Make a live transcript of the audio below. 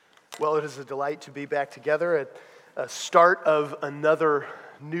Well, it is a delight to be back together at the start of another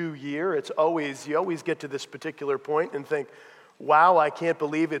new year. You always get to this particular point and think, wow, I can't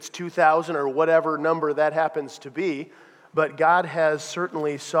believe it's 2000 or whatever number that happens to be. But God has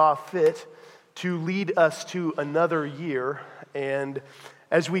certainly saw fit to lead us to another year. And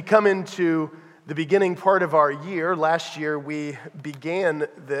as we come into the beginning part of our year, last year we began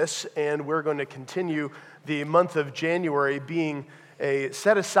this, and we're going to continue the month of January being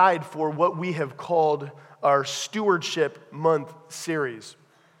set aside for what we have called our Stewardship Month series.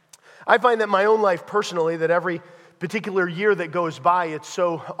 I find that my own life personally, that every particular year that goes by, it's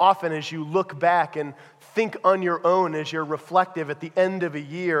so often as you look back and think on your own as you're reflective at the end of a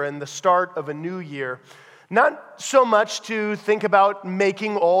year and the start of a new year, not so much to think about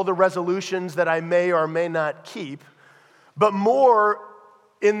making all the resolutions that I may or may not keep, but more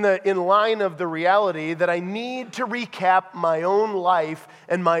in line of the reality that I need to recap my own life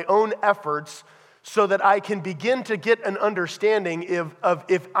and my own efforts so that I can begin to get an understanding of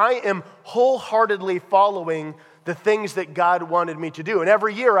if I am wholeheartedly following the things that God wanted me to do. And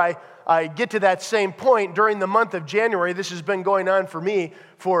every year I get to that same point during the month of January. This has been going on for me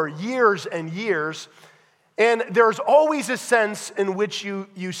for years and years. And there's always a sense in which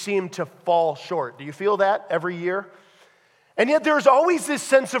you seem to fall short. Do you feel that every year? And yet there's always this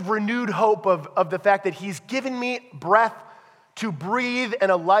sense of renewed hope of the fact that He's given me breath to breathe and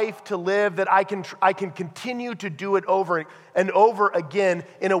a life to live, that I can continue to do it over and over again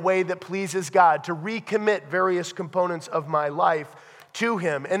in a way that pleases God, to recommit various components of my life to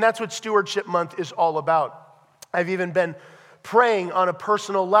Him. And that's what Stewardship Month is all about. I've even been praying on a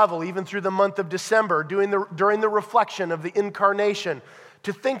personal level, even through the month of December, during the reflection of the incarnation,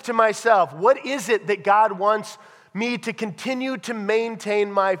 to think to myself, what is it that God wants me to continue to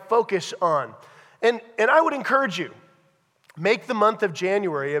maintain my focus on? And I would encourage you, make the month of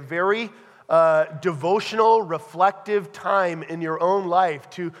January a very devotional, reflective time in your own life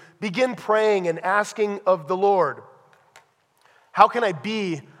to begin praying and asking of the Lord, how can I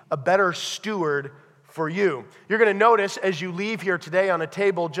be a better steward for you? You're going to notice as you leave here today on a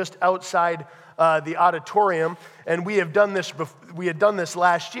table just outside the auditorium, and we had done this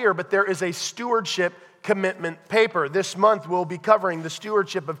last year, but there is a stewardship commitment paper. This month we'll be covering the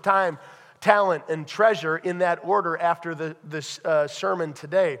stewardship of time, talent, and treasure in that order after this sermon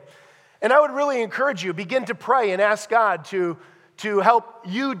today. And I would really encourage you, begin to pray and ask God to help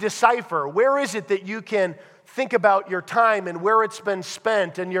you decipher where is it that you can think about your time and where it's been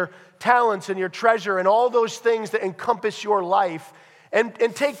spent and your talents and your treasure and all those things that encompass your life, and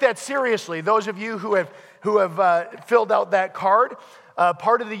take that seriously. Those of you who have filled out that card,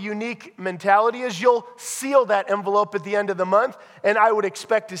 part of the unique mentality is you'll seal that envelope at the end of the month, and I would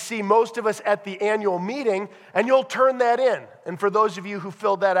expect to see most of us at the annual meeting, and you'll turn that in. And for those of you who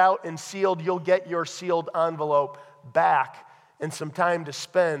filled that out and sealed, you'll get your sealed envelope back and some time to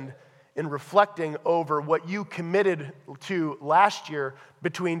spend in reflecting over what you committed to last year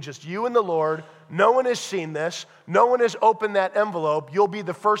between just you and the Lord. No one has seen this. No one has opened that envelope. You'll be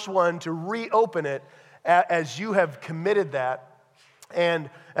the first one to reopen it as you have committed that. And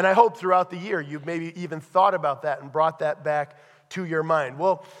I hope throughout the year you've maybe even thought about that and brought that back to your mind.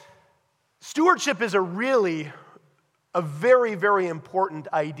 Well, stewardship is a very, very important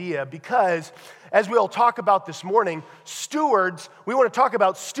idea because, as we'll talk about this morning, we want to talk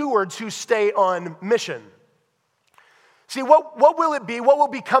about stewards who stay on mission. See, what will it be, what will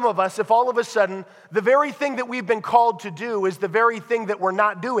become of us if all of a sudden the very thing that we've been called to do is the very thing that we're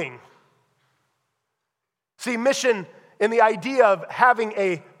not doing? See, mission in the idea of having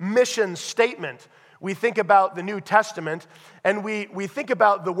a mission statement. We think about the New Testament, and we think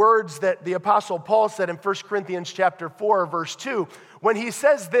about the words that the Apostle Paul said in 1 Corinthians chapter 4, verse 2, when he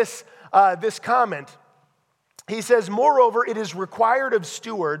says this comment. He says, "Moreover, it is required of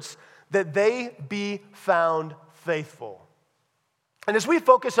stewards that they be found faithful." And as we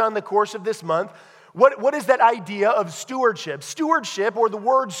focus on the course of this month, what is that idea of stewardship? Stewardship, or the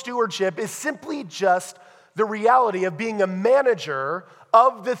word stewardship, is simply just the reality of being a manager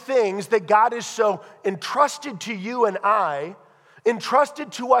of the things that God has so entrusted to you and I,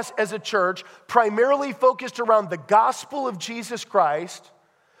 entrusted to us as a church, primarily focused around the gospel of Jesus Christ,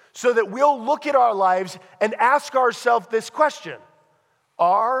 so that we'll look at our lives and ask ourselves this question: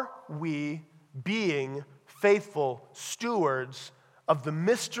 are we being faithful stewards of the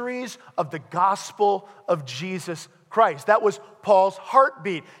mysteries of the gospel of Jesus Christ? That was Paul's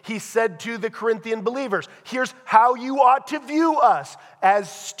heartbeat. He said to the Corinthian believers, here's how you ought to view us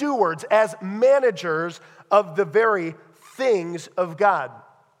as stewards, as managers of the very things of God.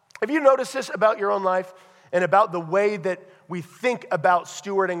 Have you noticed this about your own life and about the way that we think about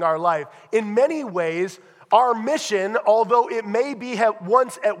stewarding our life. In many ways, our mission, although it may be at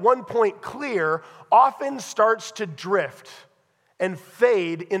one point clear, often starts to drift and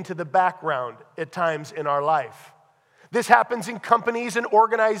fade into the background at times in our life. This happens in companies and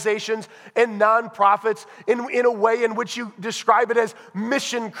organizations and nonprofits in a way in which you describe it as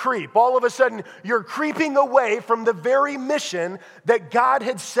mission creep. All of a sudden, you're creeping away from the very mission that God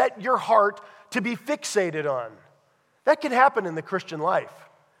had set your heart to be fixated on. That can happen in the Christian life.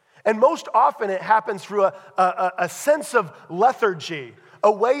 And most often it happens through a sense of lethargy,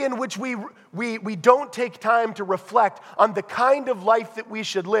 a way in which we don't take time to reflect on the kind of life that we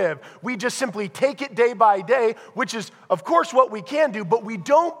should live. We just simply take it day by day, which is, of course, what we can do, but we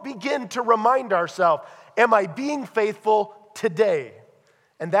don't begin to remind ourselves, am I being faithful today?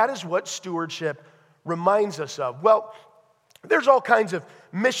 And that is what stewardship reminds us of. Well, there's all kinds of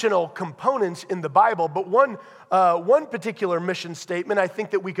missional components in the Bible, but one particular mission statement I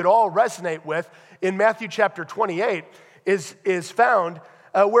think that we could all resonate with in Matthew chapter 28 is found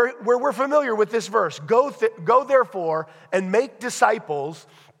where we're familiar with this verse. Go therefore and make disciples,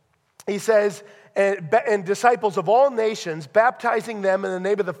 he says, and disciples of all nations, baptizing them in the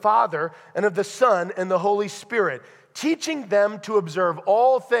name of the Father and of the Son and the Holy Spirit, teaching them to observe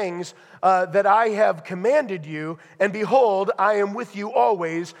all things that I have commanded you, and behold, I am with you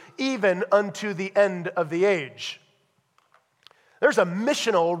always, even unto the end of the age. There's a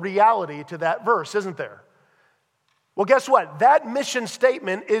missional reality to that verse, isn't there? Well, guess what? That mission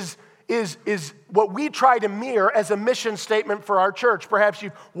statement is what we try to mirror as a mission statement for our church. Perhaps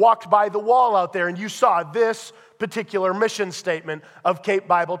you've walked by the wall out there and you saw this particular mission statement of Cape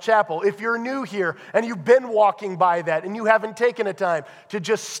Bible Chapel. If you're new here and you've been walking by that and you haven't taken a time to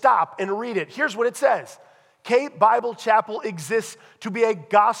just stop and read it, here's what it says. Cape Bible Chapel exists to be a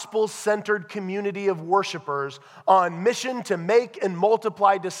gospel-centered community of worshipers on mission to make and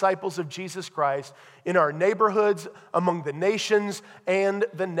multiply disciples of Jesus Christ in our neighborhoods, among the nations, and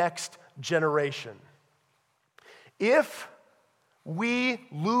the next generation. If we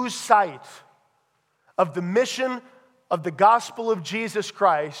lose sight of the mission of the gospel of Jesus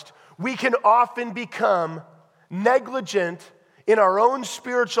Christ, we can often become negligent in our own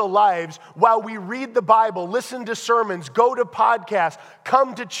spiritual lives while we read the Bible, listen to sermons, go to podcasts,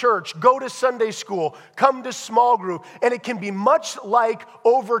 come to church, go to Sunday school, come to small group. And it can be much like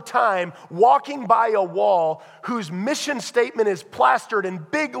over time walking by a wall whose mission statement is plastered in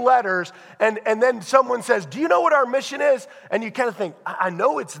big letters, and then someone says, do you know what our mission is? And you kind of think, I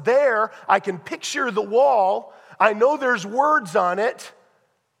know it's there. I can picture the wall. I know there's words on it,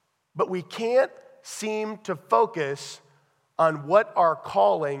 but we can't seem to focus on what our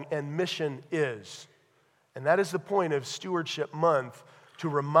calling and mission is. And that is the point of Stewardship Month, to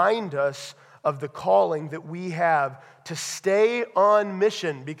remind us of the calling that we have to stay on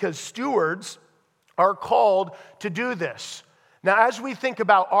mission, because stewards are called to do this. Now, as we think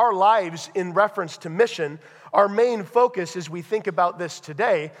about our lives in reference to mission, our main focus as we think about this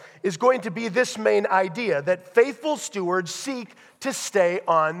today is going to be this main idea, that faithful stewards seek to stay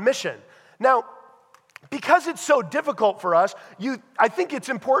on mission. Now, because it's so difficult for us, I think it's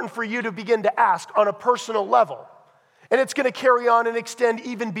important for you to begin to ask on a personal level. And it's going to carry on and extend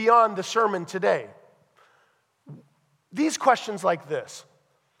even beyond the sermon today. These questions like this: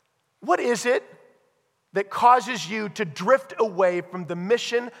 what is it that causes you to drift away from the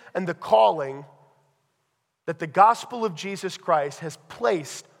mission and the calling that the gospel of Jesus Christ has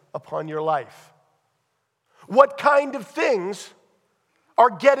placed upon your life? What kind of things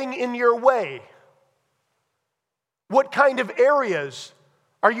are getting in your way? What kind of areas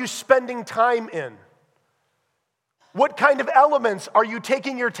are you spending time in? What kind of elements are you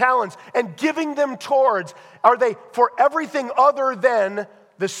taking your talents and giving them towards? Are they for everything other than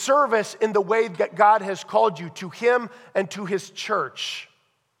the service in the way that God has called you to Him and to His church?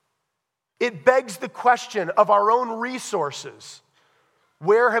 It begs the question of our own resources.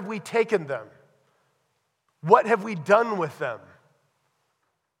 Where have we taken them? What have we done with them?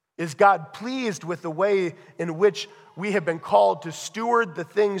 Is God pleased with the way in which we have been called to steward the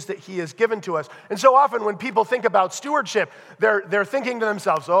things that He has given to us? And so often when people think about stewardship, they're thinking to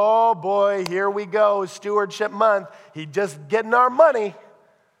themselves, oh boy, here we go, Stewardship Month. He's just getting our money.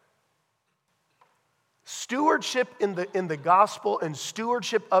 Stewardship in the gospel and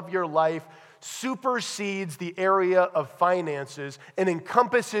stewardship of your life supersedes the area of finances and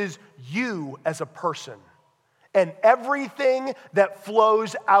encompasses you as a person and everything that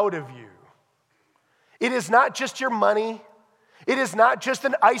flows out of you. It is not just your money. It is not just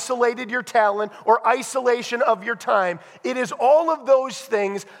your talent or isolation of your time. It is all of those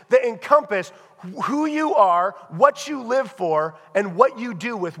things that encompass who you are, what you live for, and what you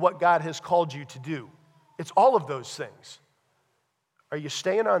do with what God has called you to do. It's all of those things. Are you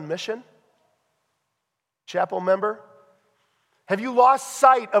staying on mission? Chapel member? Have you lost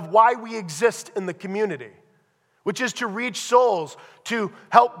sight of why we exist in the community? Which is to reach souls, to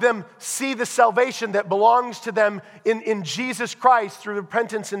help them see the salvation that belongs to them in Jesus Christ through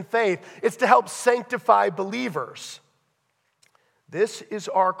repentance and faith. It's to help sanctify believers. This is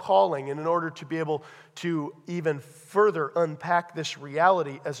our calling, and in order to be able to even further unpack this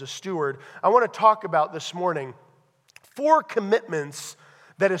reality as a steward, I want to talk about this morning 4 commitments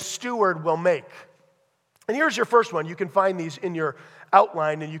that a steward will make. And here's your first one. You can find these in your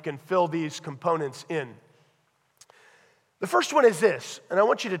outline, and you can fill these components in. The first one is this, and I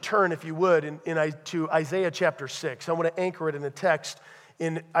want you to turn, if you would, to Isaiah chapter 6. I want to anchor it in a text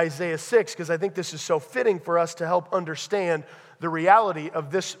in Isaiah 6 because I think this is so fitting for us to help understand the reality of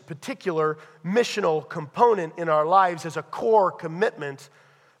this particular missional component in our lives as a core commitment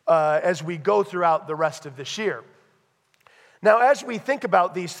as we go throughout the rest of this year. Now, as we think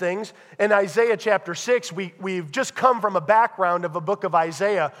about these things, in Isaiah chapter 6, we've just come from a background of a book of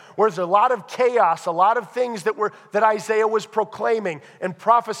Isaiah where there's a lot of chaos, a lot of things that Isaiah was proclaiming and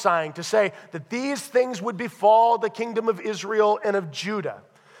prophesying to say that these things would befall the kingdom of Israel and of Judah.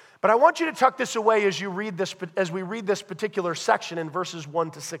 But I want you to tuck this away as we read this particular section in verses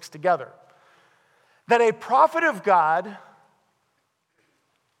 1 to 6 together. That a prophet of God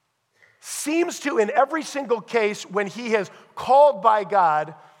seems to, in every single case, when he is called by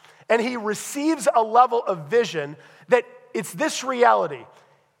God and he receives a level of vision, that it's this reality.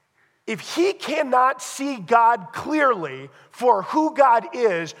 If he cannot see God clearly for who God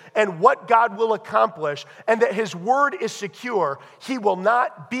is and what God will accomplish, and that his word is secure, he will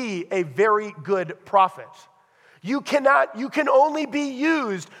not be a very good prophet. You can only be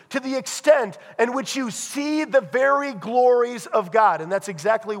used to the extent in which you see the very glories of God. And that's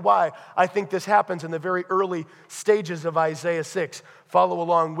exactly why I think this happens in the very early stages of Isaiah 6. Follow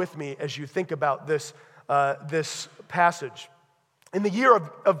along with me as you think about this passage. In the year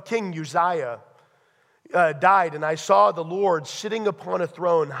of King Uzziah died, and I saw the Lord sitting upon a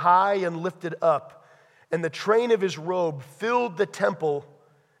throne high and lifted up, and the train of his robe filled the temple.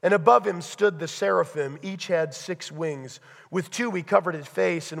 And above him stood the seraphim. Each had 6 wings. With 2 he covered his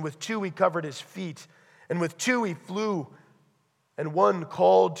face, and with 2 he covered his feet, and with 2 he flew. And one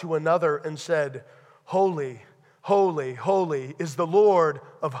called to another and said, Holy, holy, holy is the Lord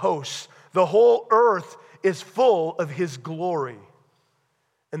of hosts. The whole earth is full of his glory.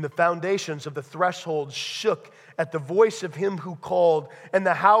 And the foundations of the threshold shook at the voice of him who called, and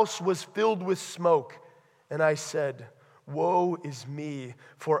the house was filled with smoke. And I said, Woe is me,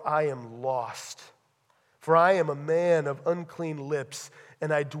 for I am lost. For I am a man of unclean lips,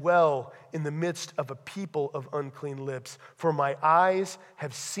 and I dwell in the midst of a people of unclean lips. For my eyes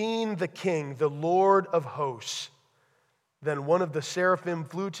have seen the King, the Lord of hosts. Then one of the seraphim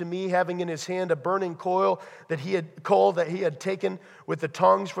flew to me, having in his hand a burning coal that he had taken with the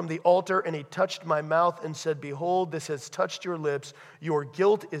tongs from the altar, and he touched my mouth and said, Behold, this has touched your lips. Your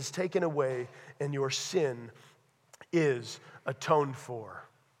guilt is taken away, and your sin is atoned for.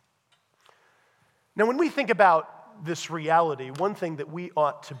 Now, when we think about this reality, one thing that we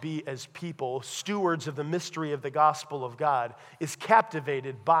ought to be as people, stewards of the mystery of the gospel of God, is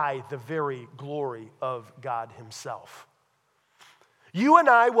captivated by the very glory of God himself. You and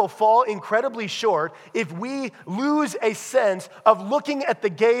I will fall incredibly short if we lose a sense of looking at the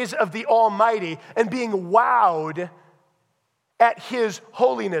gaze of the Almighty and being wowed at his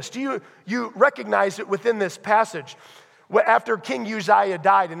holiness. Do you recognize it within this passage? After King Uzziah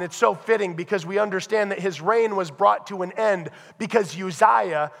died, and it's so fitting because we understand that his reign was brought to an end because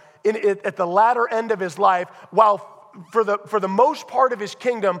Uzziah, at the latter end of his life, while for the most part of his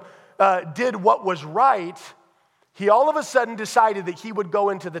kingdom did what was right, he all of a sudden decided that he would go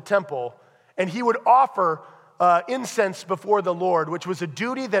into the temple and he would offer incense before the Lord, which was a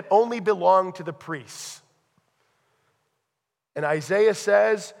duty that only belonged to the priests. And Isaiah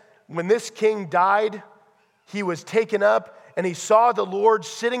says, when this king died, he was taken up, and he saw the Lord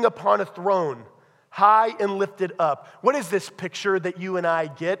sitting upon a throne, high and lifted up. What is this picture that you and I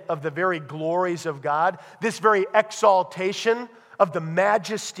get of the very glories of God? This very exaltation of the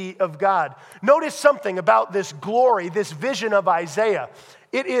majesty of God. Notice something about this glory, this vision of Isaiah.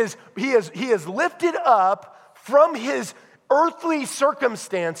 He is lifted up from his earthly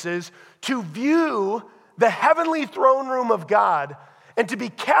circumstances to view the heavenly throne room of God. and to be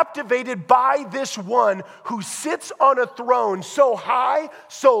captivated by this one who sits on a throne so high,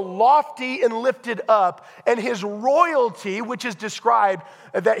 so lofty and lifted up, and his royalty, which is described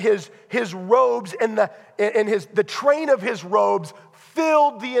that his robes and the train of his robes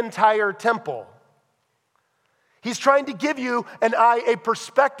filled the entire temple. He's trying to give you and I a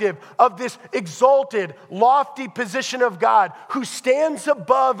perspective of this exalted, lofty position of God who stands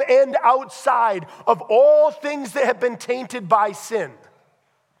above and outside of all things that have been tainted by sin.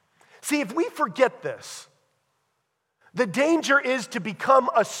 See, if we forget this, the danger is to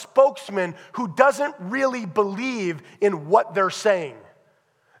become a spokesman who doesn't really believe in what they're saying.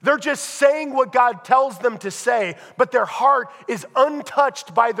 They're just saying what God tells them to say, but their heart is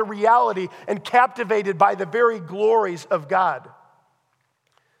untouched by the reality and captivated by the very glories of God.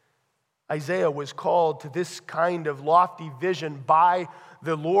 Isaiah was called to this kind of lofty vision by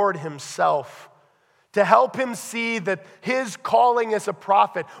the Lord himself to help him see that his calling as a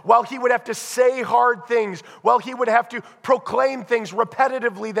prophet, while he would have to say hard things, while he would have to proclaim things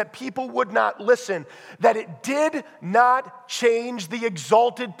repetitively that people would not listen, that it did not change the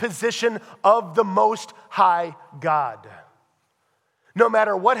exalted position of the Most High God. No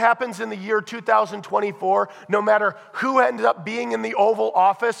matter what happens in the year 2024, no matter who ends up being in the Oval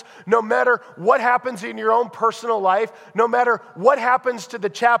Office, no matter what happens in your own personal life, no matter what happens to the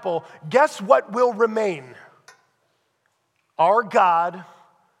chapel, guess what will remain? Our God,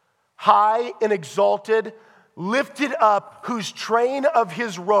 high and exalted, lifted up, whose train of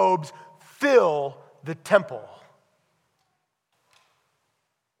his robes fill the temple.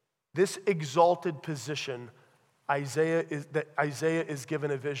 This exalted position Isaiah is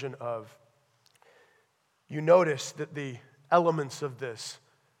given a vision of. You notice that the elements of this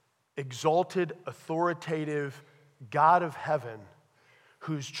exalted, authoritative God of heaven,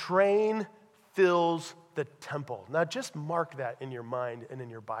 whose train fills the temple. Now just mark that in your mind and in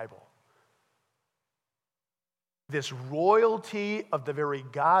your Bible. This royalty of the very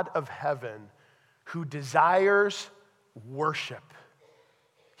God of heaven who desires worship.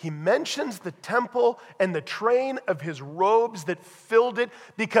 He mentions the temple and the train of his robes that filled it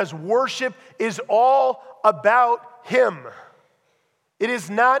because worship is all about him. It is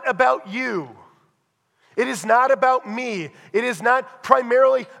not about you. It is not about me. It is not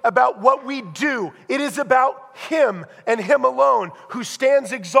primarily about what we do. It is about him and him alone who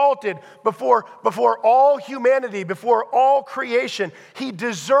stands exalted before all humanity, before all creation. He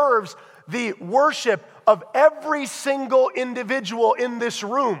deserves the worship of every single individual in this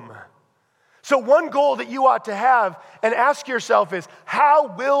room. So one goal that you ought to have and ask yourself is,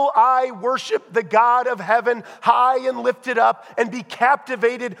 how will I worship the God of heaven high and lifted up and be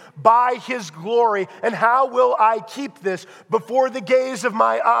captivated by his glory? And how will I keep this before the gaze of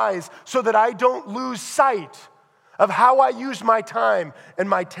my eyes so that I don't lose sight of how I use my time and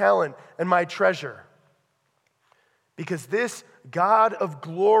my talent and my treasure? Because this God of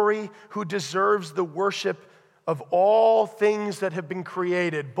glory who deserves the worship of all things that have been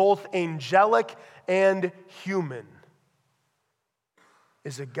created, both angelic and human,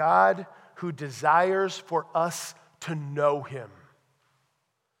 is a God who desires for us to know him.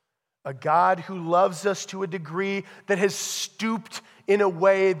 A God who loves us to a degree that has stooped in a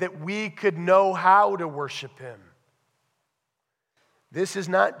way that we could know how to worship him. This is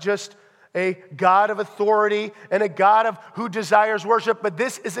not just a God of authority and a God of who desires worship, but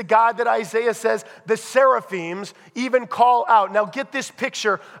this is a God that Isaiah says the seraphims even call out. Now get this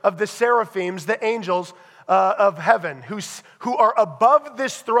picture of the seraphims, the angels of heaven, who are above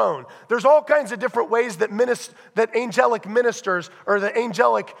this throne. There's all kinds of different ways that angelic ministers or the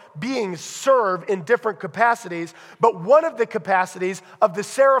angelic beings serve in different capacities, but one of the capacities of the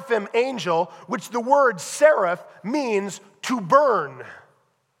seraphim angel, which the word seraph means to burn.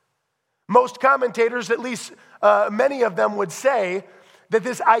 Most commentators, at least many of them, would say that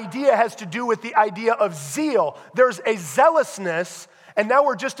this idea has to do with the idea of zeal. There's a zealousness, and now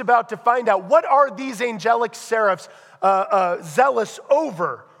we're just about to find out, what are these angelic seraphs zealous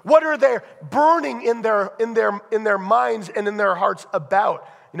over? What are they burning in their minds and in their hearts about?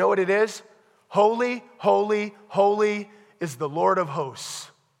 You know what it is? Holy, holy, holy is the Lord of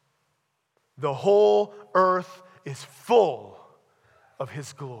hosts. The whole earth is full of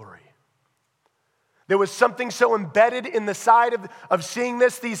his glory. There was something so embedded in the side of seeing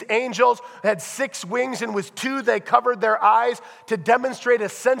this. These angels had 6 wings, and with 2 they covered their eyes to demonstrate a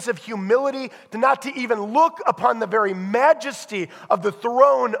sense of humility, to not to even look upon the very majesty of the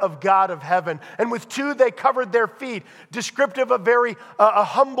throne of God of heaven. And with 2 they covered their feet, descriptive of a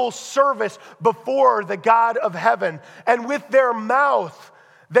humble service before the God of heaven. And with their mouth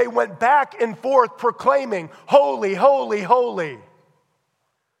they went back and forth proclaiming, holy, holy, holy.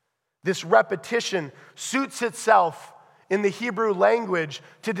 This repetition suits itself in the Hebrew language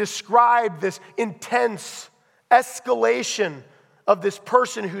to describe this intense escalation of this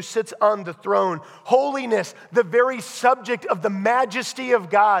person who sits on the throne. Holiness, the very subject of the majesty of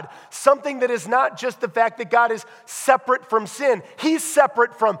God. Something that is not just the fact that God is separate from sin. He's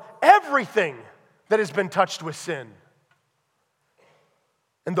separate from everything that has been touched with sin.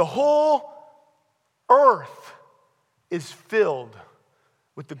 And the whole earth is filled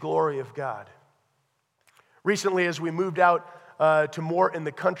with the glory of God. Recently, as we moved out to more in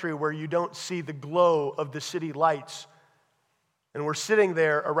the country where you don't see the glow of the city lights, and we're sitting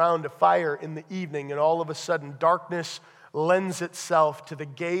there around a fire in the evening, and all of a sudden darkness lends itself to the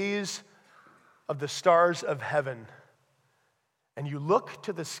gaze of the stars of heaven. And you look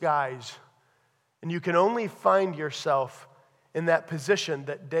to the skies, and you can only find yourself in that position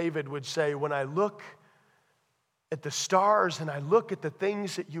that David would say, when I look at the stars and I look at the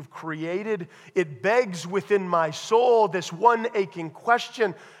things that you've created, it begs within my soul this one aching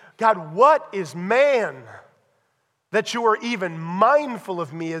question: God, what is man that you are even mindful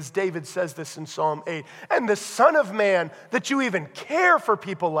of me, as David says this in Psalm 8, and the Son of Man that you even care for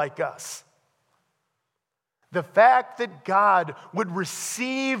people like us? The fact that God would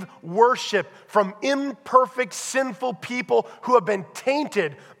receive worship from imperfect, sinful people who have been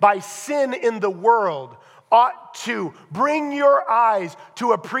tainted by sin in the world ought to bring your eyes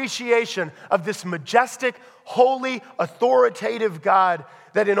to appreciation of this majestic, holy, authoritative God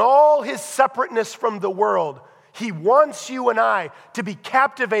that in all his separateness from the world, he wants you and I to be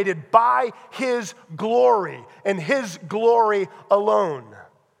captivated by his glory and his glory alone.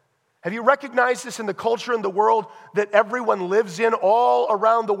 Have you recognized this in the culture and the world that everyone lives in all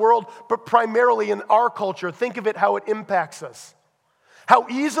around the world, but primarily in our culture? Think of it, how it impacts us. How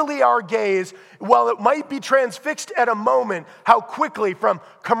easily our gaze, while it might be transfixed at a moment, how quickly from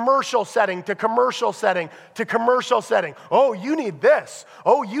commercial setting to commercial setting to commercial setting. Oh, you need this.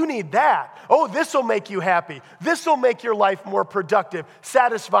 Oh, you need that. Oh, this will make you happy. This will make your life more productive,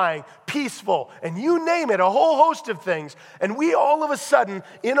 satisfying, peaceful, and you name it, a whole host of things. And we all of a sudden,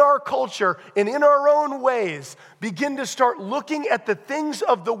 in our culture and in our own ways, begin to start looking at the things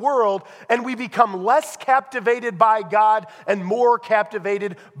of the world, and we become less captivated by God and more captivated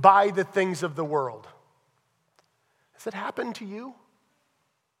by the things of the world. Has it happened to you?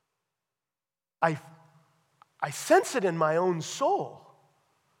 I sense it in my own soul.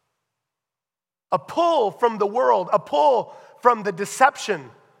 A pull from the world, a pull from the deception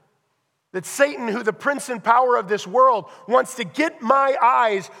that Satan, who the prince and power of this world, wants to get my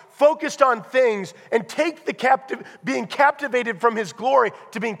eyes focused on things and take being captivated from his glory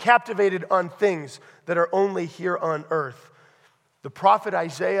to being captivated on things that are only here on earth. The prophet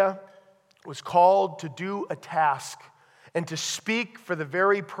Isaiah was called to do a task and to speak for the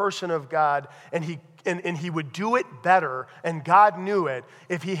very person of God, and he would do it better, and God knew it,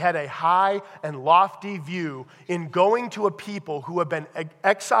 if he had a high and lofty view in going to a people who have been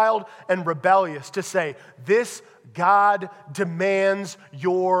exiled and rebellious to say, this God demands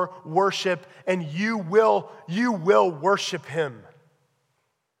your worship, and you will worship him.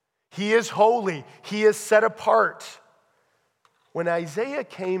 He is holy. He is set apart. When Isaiah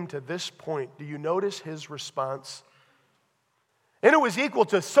came to this point, do you notice his response? And it was equal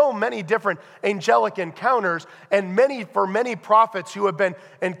to so many different angelic encounters and for many prophets who have been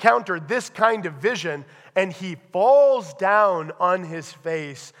encountered this kind of vision. And he falls down on his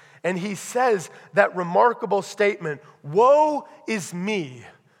face and he says that remarkable statement, "Woe is me,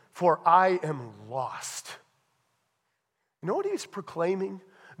 for I am lost." You know what he's proclaiming?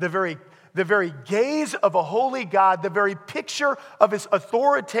 The very gaze of a holy God, the very picture of his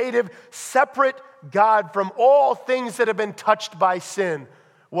authoritative, separate God from all things that have been touched by sin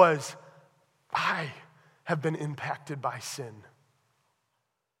was, I have been impacted by sin.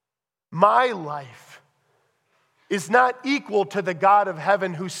 My life is not equal to the God of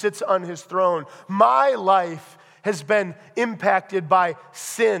heaven who sits on his throne. My life has been impacted by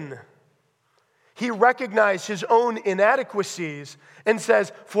sin. He recognized his own inadequacies and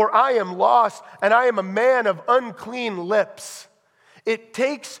says, "For I am lost, and I am a man of unclean lips." It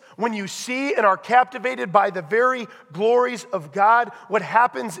takes, when you see and are captivated by the very glories of God, what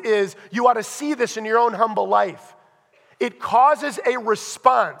happens is, you ought to see this in your own humble life. It causes a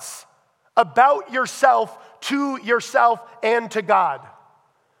response about yourself to yourself and to God.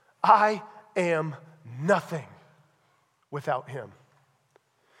 I am nothing without him.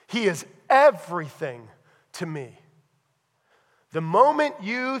 He is everything to me. The moment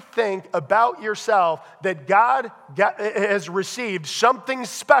you think about yourself that God has received something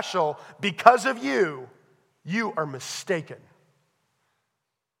special because of you, you are mistaken.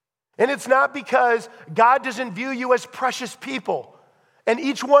 And it's not because God doesn't view you as precious people. And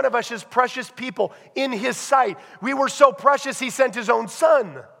each one of us is precious people in his sight. We were so precious, he sent his own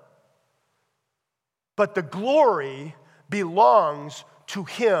son. But the glory belongs to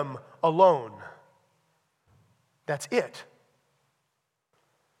him alone. That's it.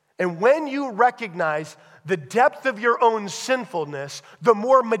 And when you recognize the depth of your own sinfulness, the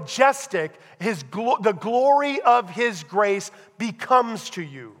more majestic the glory of his grace becomes to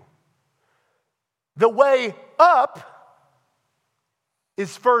you. The way up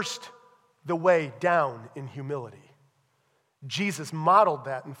is first the way down in humility. Jesus modeled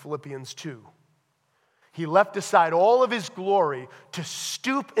that in Philippians 2. He left aside all of his glory to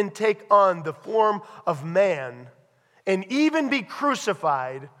stoop and take on the form of man and even be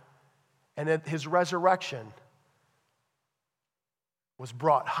crucified, and at his resurrection was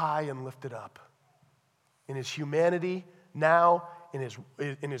brought high and lifted up. In his humanity, now in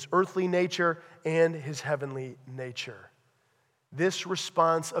his earthly nature and his heavenly nature. This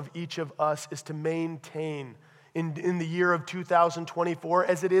response of each of us is to maintain in the year of 2024,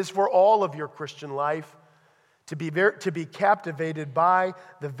 as it is for all of your Christian life, to be captivated by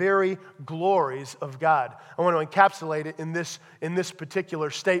the very glories of God. I want to encapsulate it in this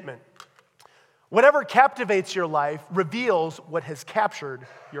particular statement. Whatever captivates your life reveals what has captured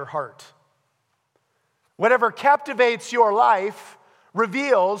your heart. Whatever captivates your life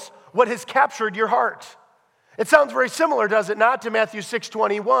reveals what has captured your heart. It sounds very similar, does it not, to Matthew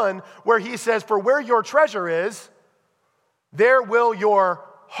 6:21, where he says, "For where your treasure is, there will your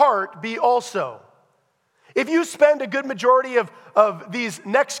heart be also." If you spend a good majority of these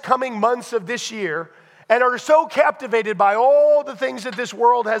next coming months of this year and are so captivated by all the things that this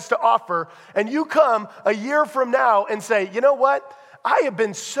world has to offer, and you come a year from now and say, "You know what? I have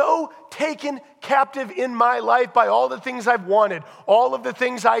been so taken captive in my life by all the things I've wanted, all of the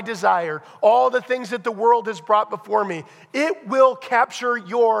things I desired, all the things that the world has brought before me." It will capture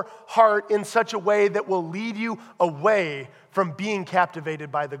your heart in such a way that will lead you away from being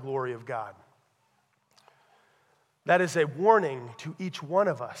captivated by the glory of God. That is a warning to each one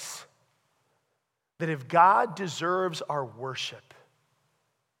of us that if God deserves our worship,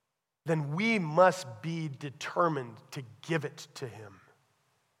 then we must be determined to give it to him.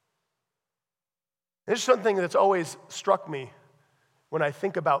 There's something that's always struck me when I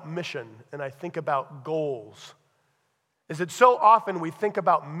think about mission and I think about goals, is that so often we think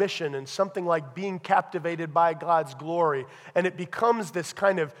about mission and something like being captivated by God's glory, and it becomes this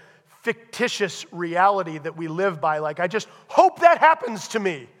kind of fictitious reality that we live by. Like, I just hope that happens to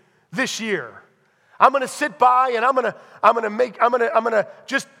me this year. I'm going to sit by and I'm going to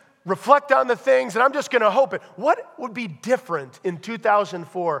just reflect on the things, and I'm just going to hope it. What would be different in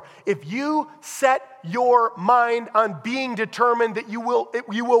 2004 if you set your mind on being determined that you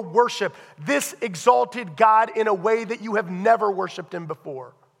will worship this exalted God in a way that you have never worshiped him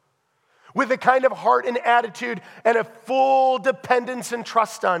before? With a kind of heart and attitude and a full dependence and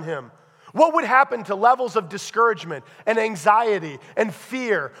trust on him. What would happen to levels of discouragement and anxiety and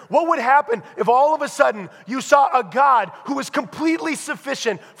fear? What would happen if all of a sudden you saw a God who was completely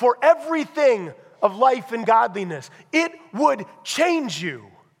sufficient for everything of life and godliness? It would change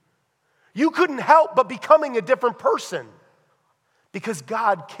you. You couldn't help but becoming a different person. Because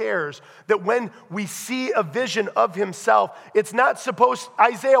God cares that when we see a vision of himself,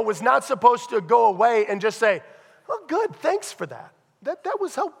 Isaiah was not supposed to go away and just say, "Oh, good, thanks for that. That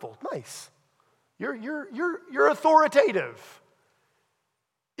was helpful, nice. You're authoritative."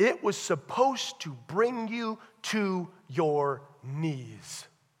 It was supposed to bring you to your knees.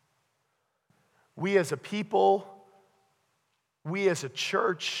 We as a people, we as a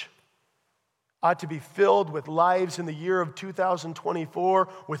church, ought to be filled with lives in the year of 2024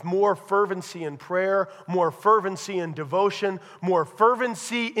 with more fervency in prayer, more fervency in devotion, more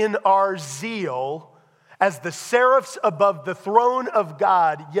fervency in our zeal. As the seraphs above the throne of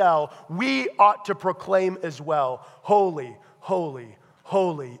God yell, we ought to proclaim as well, "Holy, holy,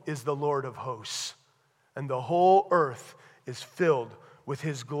 holy is the Lord of hosts, and the whole earth is filled with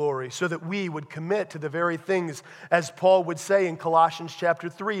his glory," so that we would commit to the very things, as Paul would say in Colossians chapter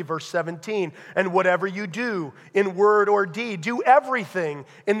 3, verse 17, "And whatever you do in word or deed, do everything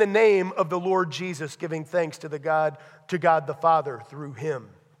in the name of the Lord Jesus, giving thanks to God the Father through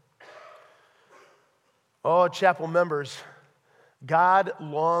him." Oh, chapel members, God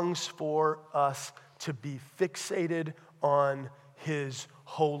longs for us to be fixated on his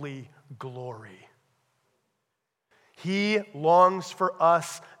holy glory. He longs for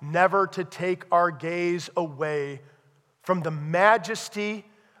us never to take our gaze away from the majesty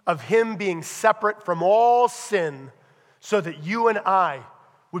of him being separate from all sin, so that you and I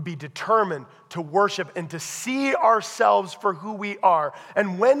would be determined to worship and to see ourselves for who we are.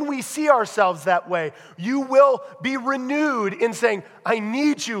 And when we see ourselves that way, you will be renewed in saying, I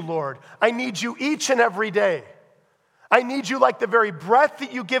need you, Lord. I need you each and every day. I need you like the very breath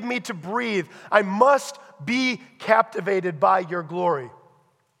that you give me to breathe. I must be captivated by your glory.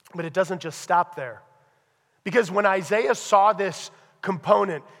 But it doesn't just stop there. Because when Isaiah saw this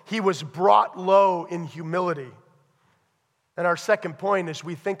component, he was brought low in humility. And our second point as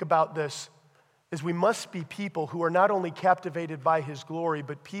we think about this is we must be people who are not only captivated by his glory,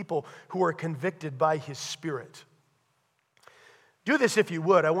 but people who are convicted by his Spirit. Do this if you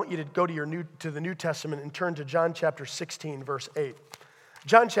would. I want you to go to the New Testament and turn to John chapter 16, verse 8.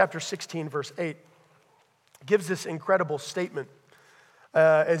 John chapter 16, verse 8 gives this incredible statement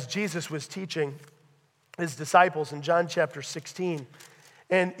as Jesus was teaching his disciples in John chapter 16.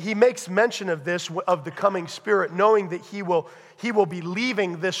 And he makes mention of this, of the coming Spirit, knowing that he will be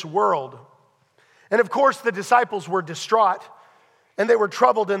leaving this world. And of course, the disciples were distraught, and they were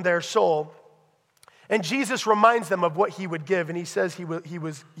troubled in their soul. And Jesus reminds them of what he would give, and he says he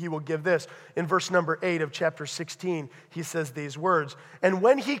will give this. In verse number 8 of chapter 16, he says these words, "And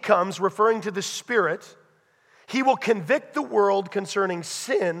when he comes," referring to the Spirit, "he will convict the world concerning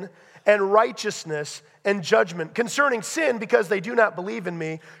sin and righteousness and judgment. Concerning sin, because they do not believe in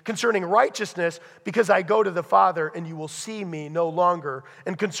me. Concerning righteousness, because I go to the Father and you will see me no longer.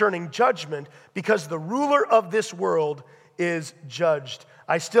 And concerning judgment, because the ruler of this world is judged.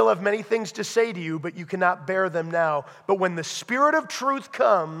 I still have many things to say to you, but you cannot bear them now. But when the Spirit of truth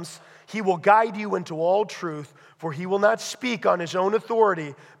comes, he will guide you into all truth, for he will not speak on his own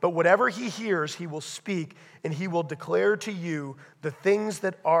authority, but whatever he hears, he will speak, and he will declare to you the things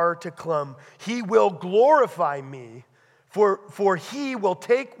that are to come. He will glorify me, for he will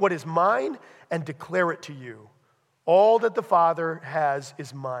take what is mine and declare it to you. All that the Father has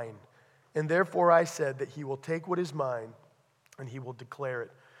is mine, and therefore I said that he will take what is mine and he will declare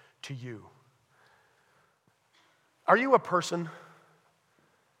it to you." Are you a person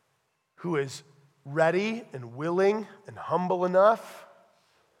who is ready and willing and humble enough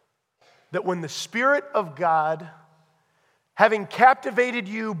that when the Spirit of God, having captivated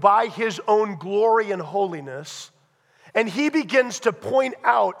you by his own glory and holiness, and he begins to point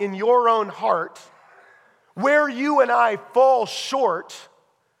out in your own heart where you and I fall short,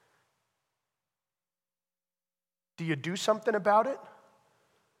 do you do something about it?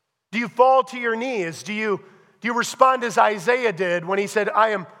 Do you fall to your knees? Do you respond as Isaiah did when he said,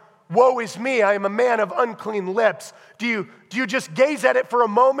 woe is me, I am a man of unclean lips? Do you just gaze at it for a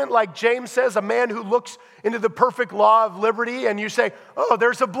moment like James says, a man who looks into the perfect law of liberty, and you say, oh,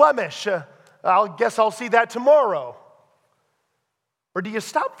 there's a blemish. I guess I'll see that tomorrow. Or do you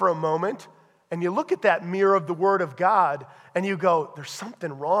stop for a moment and you look at that mirror of the Word of God and you go, there's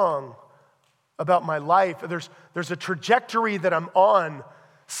something wrong about my life. There's a trajectory that I'm on,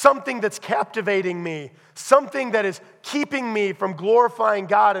 something that's captivating me, something that is keeping me from glorifying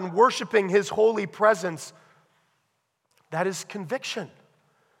God and worshiping his holy presence. That is conviction.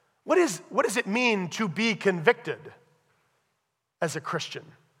 What does it mean to be convicted as a Christian?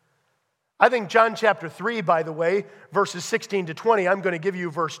 I think John chapter 3, by the way, verses 16 to 20, I'm going to give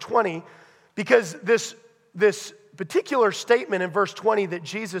you verse 20, because this particular statement in verse 20 that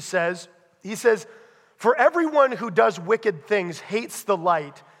Jesus says, he says, "For everyone who does wicked things hates the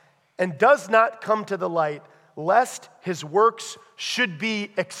light and does not come to the light, lest his works should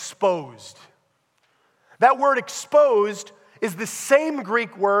be exposed." That word exposed is the same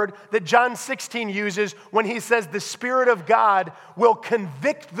Greek word that John 16 uses when he says the Spirit of God will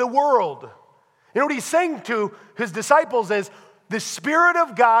convict the world. You know what he's saying to his disciples is, the Spirit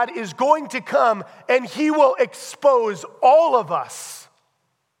of God is going to come and he will expose all of us.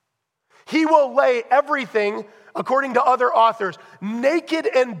 He will lay everything, according to other authors, naked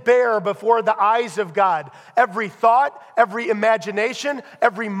and bare before the eyes of God. Every thought, every imagination,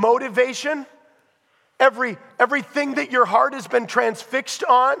 every motivation, everything that your heart has been transfixed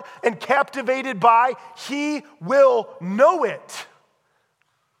on and captivated by, he will know it.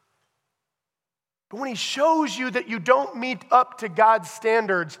 But when he shows you that you don't meet up to God's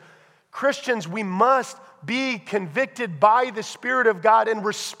standards, Christians, we must be convicted by the Spirit of God and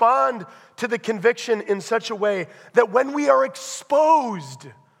respond to the conviction in such a way that when we are exposed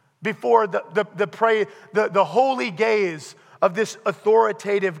before the holy gaze of this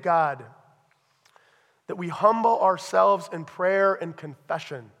authoritative God, that we humble ourselves in prayer and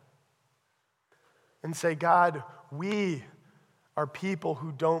confession and say, God, we are people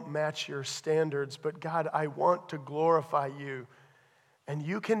who don't match your standards, but God, I want to glorify you. And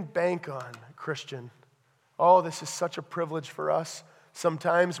you can bank on, Christian, oh, this is such a privilege for us,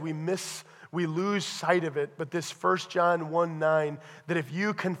 sometimes we lose sight of it, but this 1 John 1:9, that if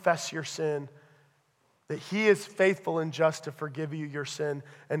you confess your sin, that he is faithful and just to forgive you your sin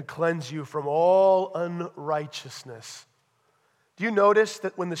and cleanse you from all unrighteousness. Do you notice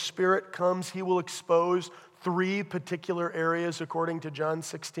that when the Spirit comes, he will expose 3 particular areas according to John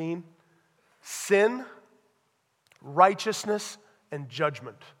 16? Sin, righteousness, and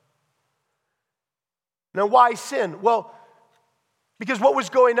judgment. Now, why sin? Well, because what was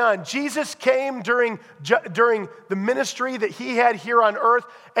going on? Jesus came during the ministry that he had here on earth,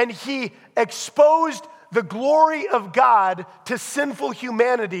 and he exposed the glory of God to sinful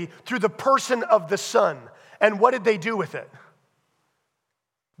humanity through the person of the Son. And what did they do with it?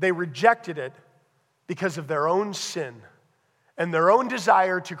 They rejected it because of their own sin and their own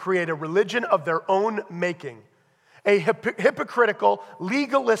desire to create a religion of their own making. A hypocritical,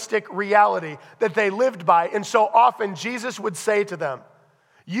 legalistic reality that they lived by. And so often Jesus would say to them,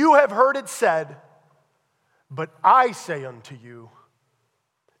 "You have heard it said, but I say unto you."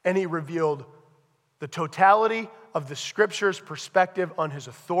 And he revealed the totality of the Scripture's perspective on his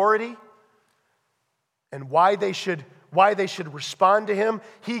authority and why they should respond to him.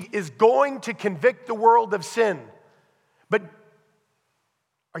 He is going to convict the world of sin. But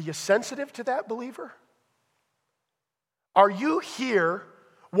are you sensitive to that, believer? Are you here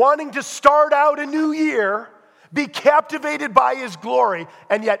wanting to start out a new year, be captivated by his glory,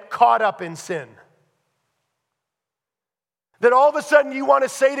 and yet caught up in sin? That all of a sudden you want to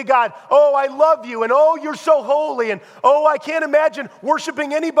say to God, "Oh, I love you," and "Oh, you're so holy," and "Oh, I can't imagine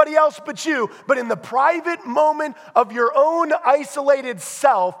worshiping anybody else but you." But in the private moment of your own isolated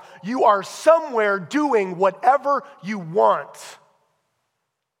self, you are somewhere doing whatever you want.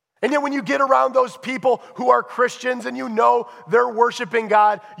 And yet when you get around those people who are Christians and you know they're worshiping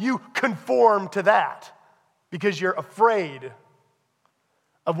God, you conform to that because you're afraid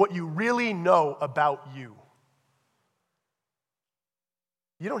of what you really know about you.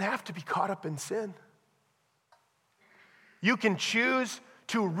 You don't have to be caught up in sin. You can choose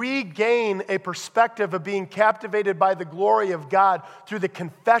to regain a perspective of being captivated by the glory of God through the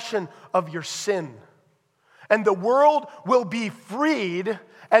confession of your sin. And the world will be freed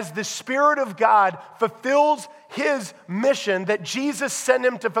as the Spirit of God fulfills his mission that Jesus sent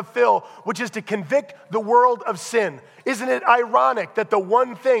him to fulfill, which is to convict the world of sin. Isn't it ironic that the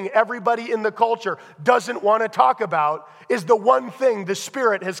one thing everybody in the culture doesn't want to talk about is the one thing the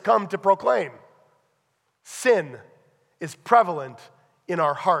Spirit has come to proclaim? Sin is prevalent in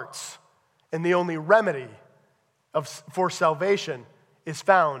our hearts, and the only remedy for salvation is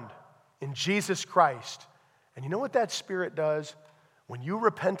found in Jesus Christ. And you know what that Spirit does? When you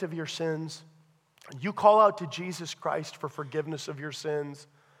repent of your sins, and you call out to Jesus Christ for forgiveness of your sins,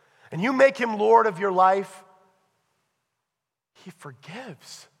 and you make him Lord of your life, he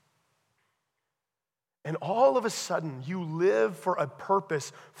forgives. And all of a sudden, you live for a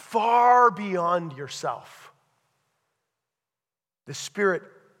purpose far beyond yourself. The Spirit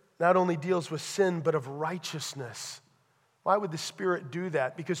not only deals with sin, but of righteousness. Why would the Spirit do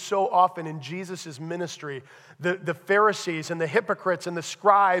that? Because so often in Jesus' ministry, the Pharisees and the hypocrites and the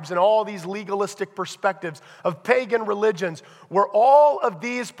scribes and all these legalistic perspectives of pagan religions were all of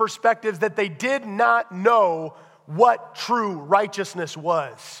these perspectives that they did not know what true righteousness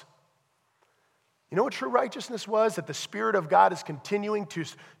was. You know what true righteousness was? That the Spirit of God is continuing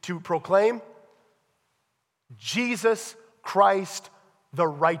to proclaim? Jesus Christ the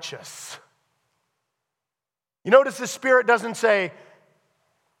righteous. You notice the Spirit doesn't say,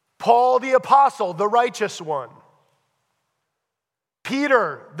 Paul the apostle, the righteous one.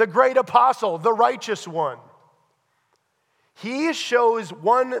 Peter, the great apostle, the righteous one. He shows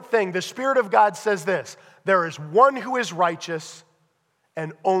one thing. The Spirit of God says this: there is one who is righteous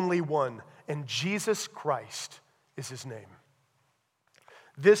and only one, and Jesus Christ is his name.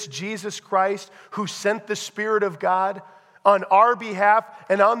 This Jesus Christ who sent the Spirit of God on our behalf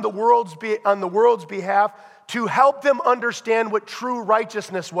and on the world's behalf to help them understand what true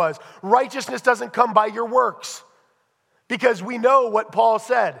righteousness was. Righteousness doesn't come by your works, because we know what Paul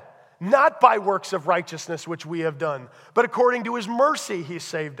said. Not by works of righteousness which we have done, but according to his mercy he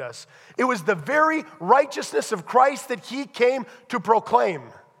saved us. It was the very righteousness of Christ that he came to proclaim.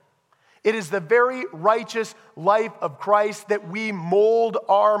 It is the very righteous life of Christ that we mold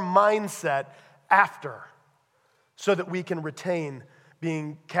our mindset after, so that we can retain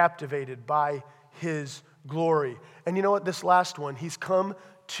being captivated by his glory. And you know what? This last one, he's come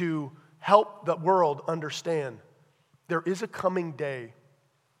to help the world understand there is a coming day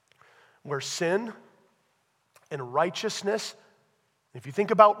where sin and righteousness, if you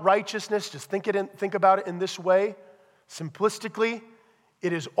think about righteousness, just think about it in this way, simplistically,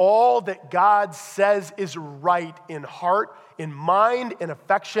 It is all that God says is right in heart, in mind, in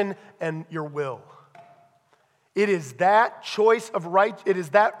affection, and your will. It is that choice of right, it is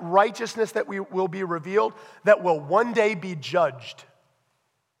that righteousness that will be revealed that will one day be judged.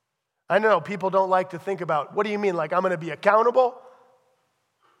 I know people don't like to think about, what do you mean, like I'm going to be accountable?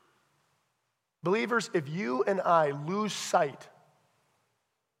 Believers, if you and I lose sight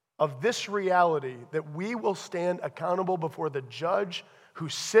of this reality that we will stand accountable before the judge who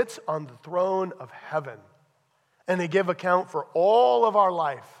sits on the throne of heaven and they give account for all of our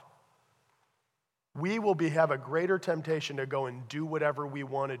life, we will have a greater temptation to go and do whatever we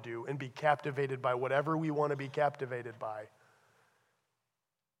want to do and be captivated by whatever we want to be captivated by.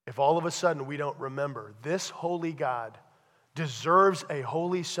 If all of a sudden we don't remember this holy God deserves a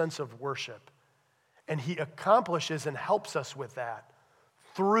holy sense of worship, and he accomplishes and helps us with that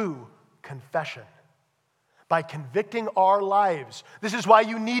through confession, by convicting our lives. This is why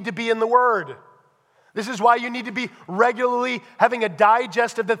you need to be in the Word. This is why you need to be regularly having a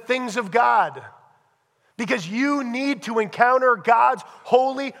digest of the things of God. Because you need to encounter God's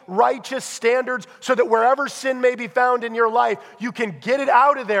holy, righteous standards so that wherever sin may be found in your life, you can get it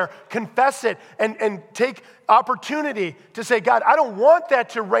out of there, confess it, and take opportunity to say, God, I don't want that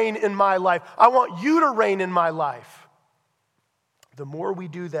to reign in my life. I want you to reign in my life. The more we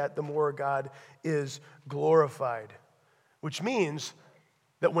do that, the more God is glorified, which means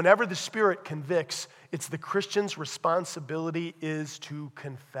that whenever the Spirit convicts, it's the Christian's responsibility is to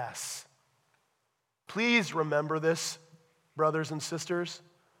confess. Please remember this, brothers and sisters.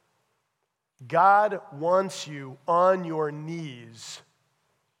 God wants you on your knees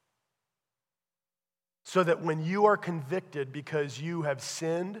so that when you are convicted because you have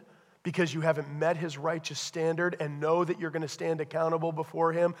sinned, because you haven't met his righteous standard and know that you're going to stand accountable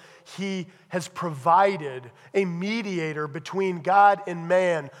before him, he has provided a mediator between God and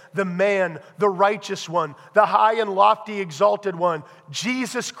man, the righteous one, the high and lofty exalted one,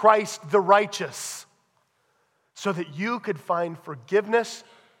 Jesus Christ the righteous, so that you could find forgiveness,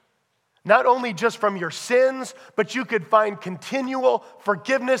 not only just from your sins, but you could find continual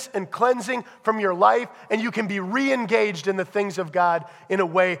forgiveness and cleansing from your life, and you can be re-engaged in the things of God in a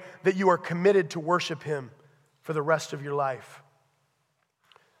way that you are committed to worship him for the rest of your life.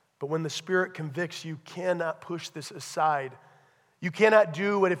 But when the Spirit convicts, you cannot push this aside. You cannot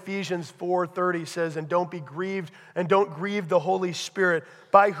do what Ephesians 4:30 says, and don't be grieved, and don't grieve the Holy Spirit,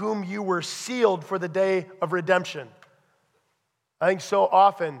 by whom you were sealed for the day of redemption. I think so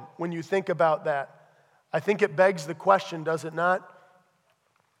often when you think about that, I think it begs the question, does it not?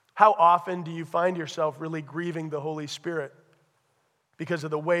 How often do you find yourself really grieving the Holy Spirit because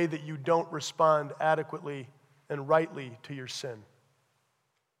of the way that you don't respond adequately and rightly to your sin?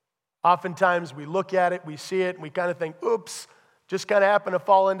 Oftentimes we look at it, we see it, and we kind of think, oops, just kind of happen to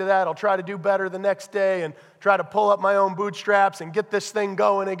fall into that. I'll try to do better the next day and try to pull up my own bootstraps and get this thing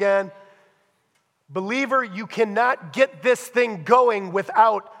going again. Believer, you cannot get this thing going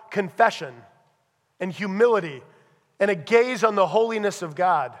without confession and humility and a gaze on the holiness of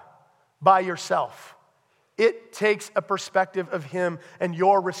God by yourself. It takes a perspective of him, and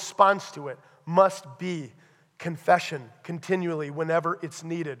your response to it must be confession continually whenever it's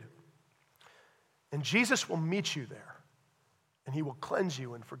needed. And Jesus will meet you there. And he will cleanse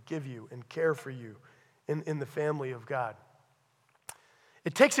you and forgive you and care for you in the family of God.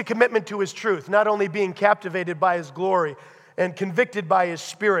 It takes a commitment to his truth, not only being captivated by his glory and convicted by his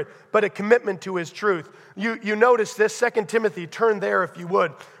Spirit, but a commitment to his truth. You notice this, 2 Timothy, turn there if you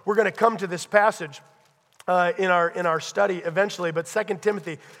would. We're going to come to this passage in our study eventually, but 2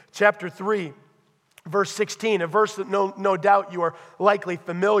 Timothy chapter 3, verse 16, a verse that no doubt you are likely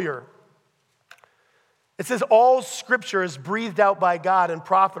familiar. It says, all Scripture is breathed out by God and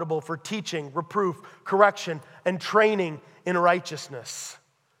profitable for teaching, reproof, correction, and training in righteousness.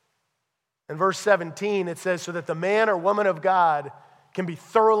 In verse 17, it says, so that the man or woman of God can be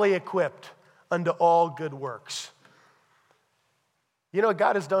thoroughly equipped unto all good works. You know,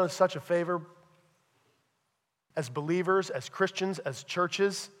 God has done us such a favor as believers, as Christians, as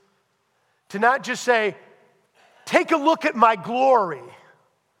churches, to not just say, take a look at my glory.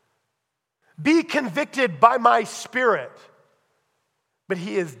 Be convicted by my Spirit. But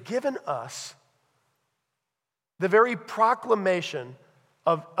he has given us the very proclamation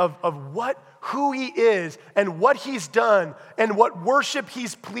of who he is and what he's done and what worship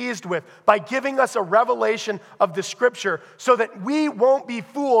he's pleased with by giving us a revelation of the Scripture so that we won't be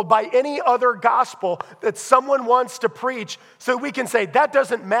fooled by any other gospel that someone wants to preach, so we can say that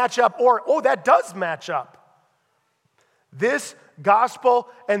doesn't match up or, oh, that does match up. This gospel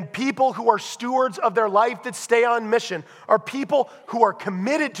and people who are stewards of their life that stay on mission are people who are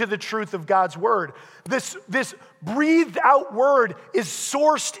committed to the truth of God's word. This breathed out word is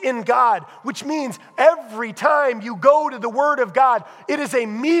sourced in God, which means every time you go to the word of God, it is a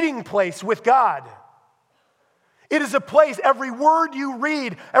meeting place with God. It is a place, every word you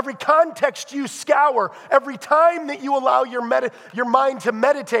read, every context you scour, every time that you allow your mind to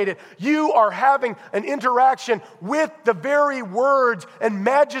meditate it, you are having an interaction with the very words and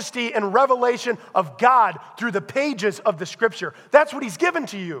majesty and revelation of God through the pages of the Scripture. That's what He's given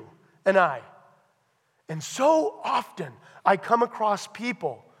to you and I. And so often I come across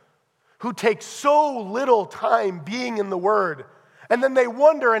people who take so little time being in the Word, and then they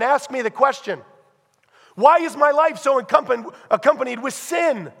wonder and ask me the question, why is my life so accompanied with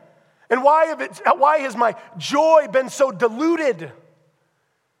sin? And why has my joy been so diluted?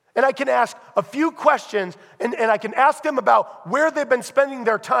 And I can ask a few questions, and I can ask them about where they've been spending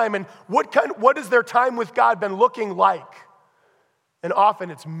their time and what has their time with God been looking like. And often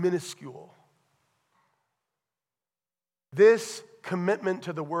it's minuscule. This commitment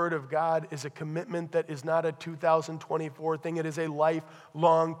to the Word of God is a commitment that is not a 2024 thing. It is a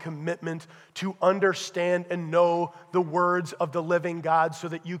lifelong commitment to understand and know the words of the living God so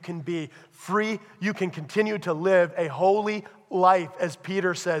that you can be free. You can continue to live a holy life, as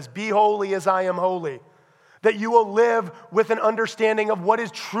Peter says, be holy as I am holy. That you will live with an understanding of what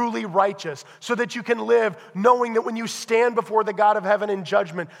is truly righteous so that you can live knowing that when you stand before the God of heaven in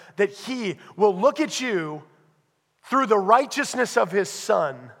judgment, that He will look at you through the righteousness of His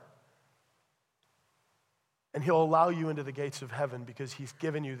Son, and He'll allow you into the gates of heaven because He's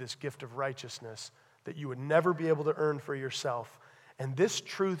given you this gift of righteousness that you would never be able to earn for yourself. And this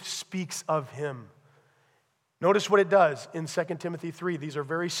truth speaks of Him. Notice what it does in 2 Timothy 3. These are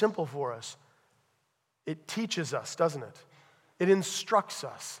very simple for us. It teaches us, doesn't it? It instructs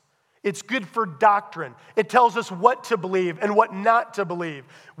us. It's good for doctrine. It tells us what to believe and what not to believe.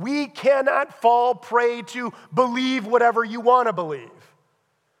 We cannot fall prey to believe whatever you want to believe.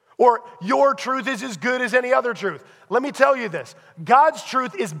 Or your truth is as good as any other truth. Let me tell you this. God's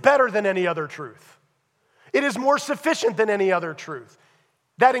truth is better than any other truth. It is more sufficient than any other truth.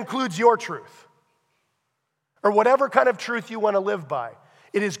 That includes your truth. Or whatever kind of truth you want to live by.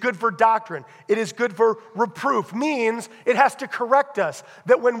 It is good for doctrine. It is good for reproof. Means it has to correct us.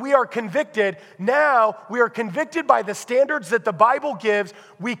 That when we are convicted, now we are convicted by the standards that the Bible gives,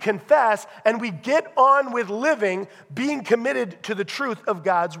 we confess, and we get on with living, being committed to the truth of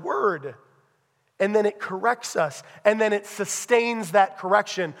God's word. And then it corrects us, and then it sustains that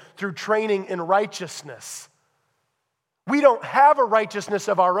correction through training in righteousness. We don't have a righteousness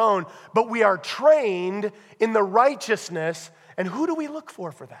of our own, but we are trained in the righteousness. And who do we look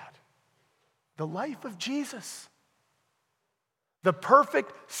for that? The life of Jesus. The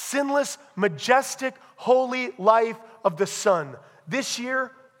perfect, sinless, majestic, holy life of the Son. This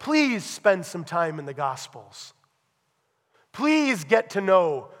year, please spend some time in the Gospels. Please get to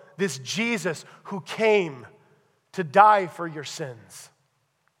know this Jesus who came to die for your sins.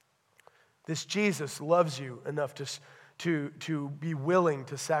 This Jesus loves you enough to be willing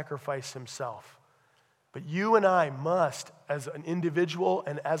to sacrifice Himself. But you and I must, as an individual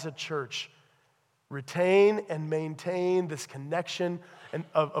and as a church, retain and maintain this connection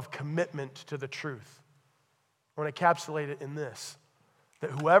of commitment to the truth. I want to encapsulate it in this, that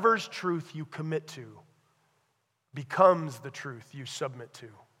whoever's truth you commit to becomes the truth you submit to.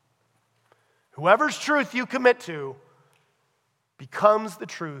 Whoever's truth you commit to becomes the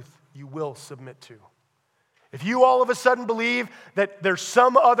truth you will submit to. If you all of a sudden believe that there's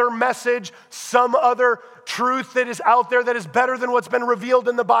some other message, some other truth that is out there that is better than what's been revealed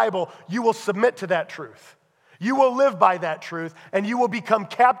in the Bible, you will submit to that truth. You will live by that truth, and you will become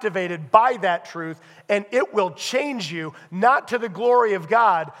captivated by that truth, and it will change you, not to the glory of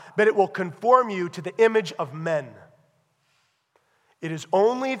God, but it will conform you to the image of men. It is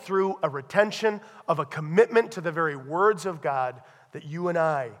only through a retention of a commitment to the very words of God that you and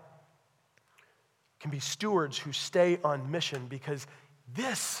I can be stewards who stay on mission, because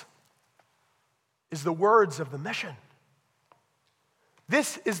this is the words of the mission.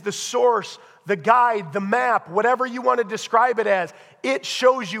 This is the source, the guide, the map, whatever you want to describe it as. It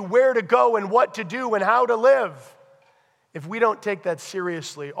shows you where to go and what to do and how to live. If we don't take that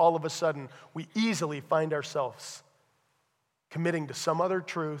seriously, all of a sudden, we easily find ourselves committing to some other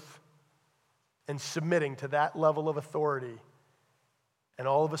truth and submitting to that level of authority. And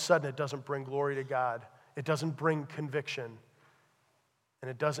all of a sudden, it doesn't bring glory to God. It doesn't bring conviction.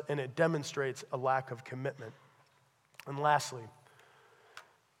 And it demonstrates a lack of commitment. And lastly,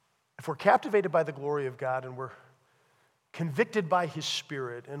 if we're captivated by the glory of God and we're convicted by his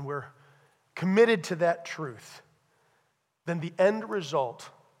Spirit, and we're committed to that truth, then the end result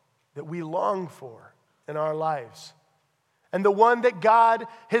that we long for in our lives, and the one that God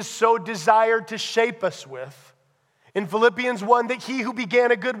has so desired to shape us with, in Philippians 1, that he who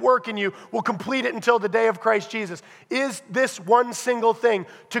began a good work in you will complete it until the day of Christ Jesus, is this one single thing: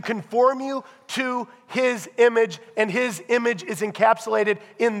 to conform you to his image, and his image is encapsulated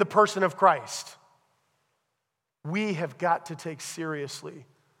in the person of Christ. We have got to take seriously,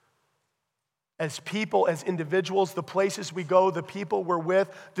 as people, as individuals, the places we go, the people we're with,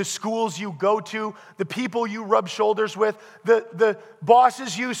 the schools you go to, the people you rub shoulders with, the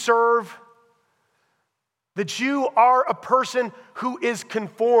bosses you serve, that you are a person who is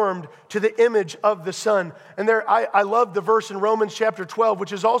conformed to the image of the Son. And I love the verse in Romans chapter 12,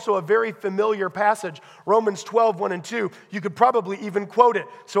 which is also a very familiar passage. Romans 12, 1 and 2. You could probably even quote it,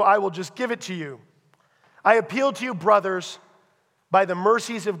 so I will just give it to you. I appeal to you, brothers, by the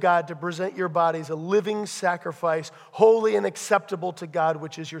mercies of God, to present your bodies a living sacrifice, holy and acceptable to God,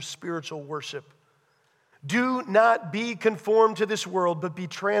 which is your spiritual worship. Do not be conformed to this world, but be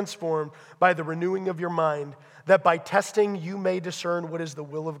transformed by the renewing of your mind, that by testing you may discern what is the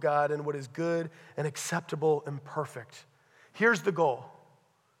will of God and what is good and acceptable and perfect. Here's the goal.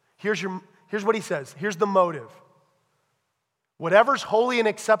 Here's what he says. Here's the motive. Whatever's holy and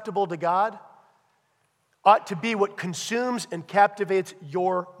acceptable to God ought to be what consumes and captivates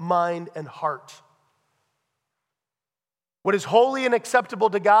your mind and heart. What is holy and acceptable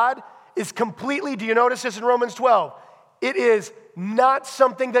to God is completely, do you notice this in Romans 12? It is not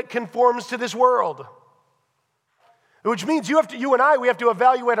something that conforms to this world. Which means we have to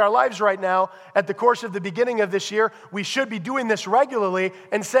evaluate our lives right now at the course of the beginning of this year. We should be doing this regularly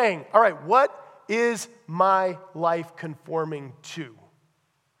and saying, all right, what is my life conforming to?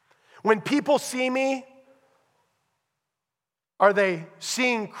 When people see me, are they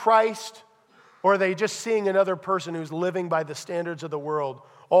seeing Christ, or are they just seeing another person who's living by the standards of the world?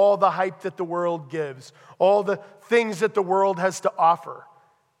 All the hype that the world gives, all the things that the world has to offer.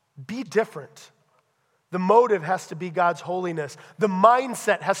 Be different. The motive has to be God's holiness. The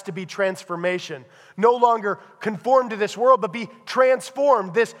mindset has to be transformation. No longer conform to this world, but be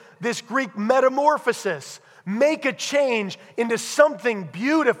transformed. This Greek metamorphosis. Make a change into something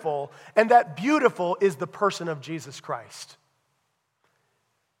beautiful, and that beautiful is the person of Jesus Christ.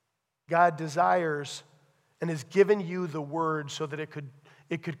 God desires and has given you the word so that it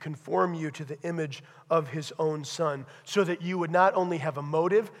could conform you to the image of his own Son, so that you would not only have a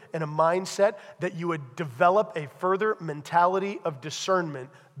motive and a mindset, that you would develop a further mentality of discernment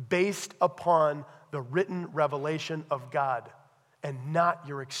based upon the written revelation of God and not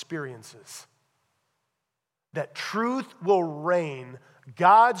your experiences. That truth will reign,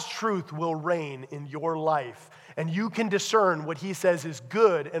 God's truth will reign in your life, and you can discern what he says is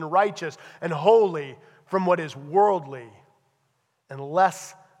good and righteous and holy from what is worldly and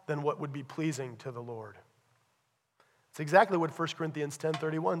less than what would be pleasing to the Lord. It's exactly what 1 Corinthians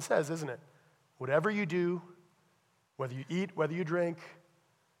 10:31 says, isn't it? Whatever you do, whether you eat, whether you drink,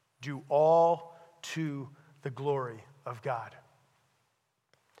 do all to the glory of God.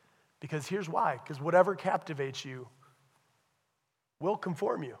 Because here's why. Because whatever captivates you will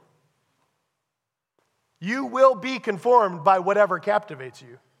conform you. You will be conformed by whatever captivates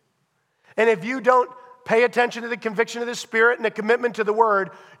you. And if you don't pay attention to the conviction of the Spirit and a commitment to the Word,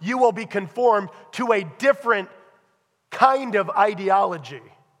 you will be conformed to a different kind of ideology,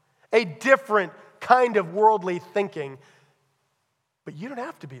 a different kind of worldly thinking. But you don't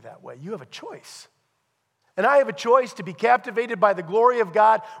have to be that way. You have a choice. And I have a choice to be captivated by the glory of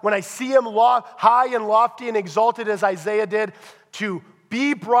God when I see him high and lofty and exalted as Isaiah did, to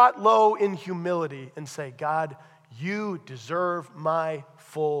be brought low in humility and say, God, you deserve my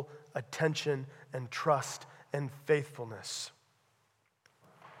full attention and trust and faithfulness.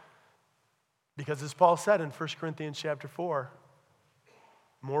 Because as Paul said in 1 Corinthians chapter 4,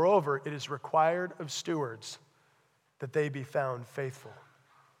 moreover, it is required of stewards that they be found faithful.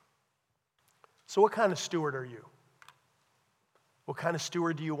 So what kind of steward are you? What kind of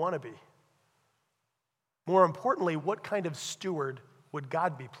steward do you want to be? More importantly, what kind of steward would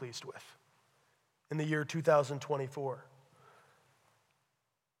God be pleased with in the year 2024?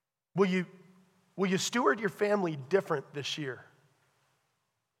 Will you steward your family different this year?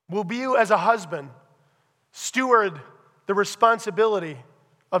 Will you, as a husband, steward the responsibility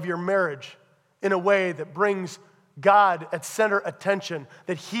of your marriage in a way that brings God at center attention,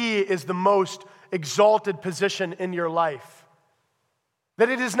 that he is the most exalted position in your life? That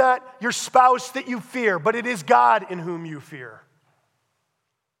it is not your spouse that you fear, but it is God in whom you fear.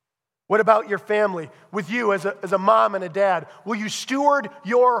 What about your family? With you as a mom and a dad, will you steward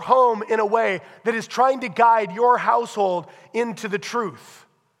your home in a way that is trying to guide your household into the truth?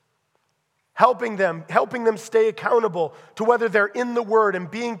 Helping them stay accountable to whether they're in the Word and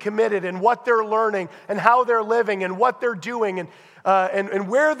being committed and what they're learning and how they're living and what they're doing and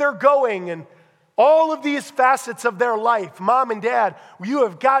where they're going and all of these facets of their life. Mom and dad, you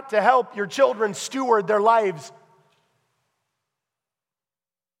have got to help your children steward their lives.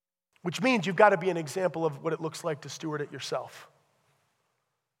 Which means you've got to be an example of what it looks like to steward it yourself.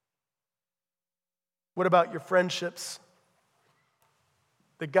 What about your friendships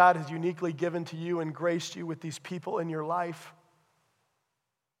that God has uniquely given to you and graced you with these people in your life?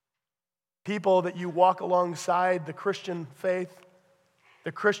 People that you walk alongside the Christian faith,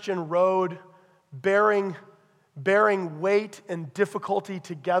 the Christian road, bearing weight and difficulty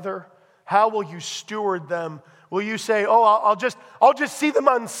together. How will you steward them? Will you say, "Oh, I'll just see them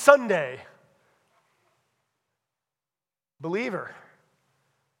on Sunday"? Believer,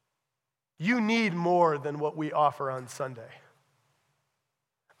 you need more than what we offer on Sunday.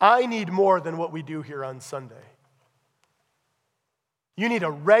 I need more than what we do here on Sunday. You need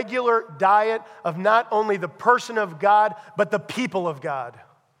a regular diet of not only the person of God, but the people of God.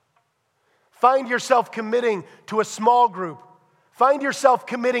 Find yourself committing to a small group. Find yourself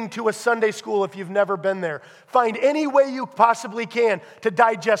committing to a Sunday school if you've never been there. Find any way you possibly can to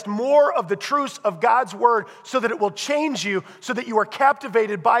digest more of the truths of God's Word so that it will change you, so that you are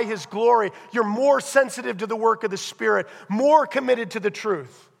captivated by His glory. You're more sensitive to the work of the Spirit, more committed to the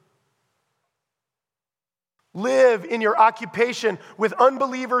truth. Live in your occupation with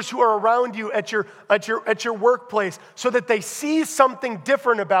unbelievers who are around you at your workplace so that they see something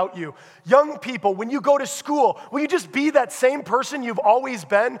different about you. Young people, when you go to school, will you just be that same person you've always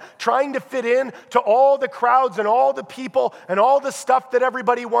been, trying to fit in to all the crowds and all the people and all the stuff that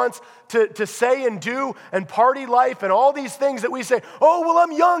everybody wants to say and do and party life and all these things that we say, "Oh, well,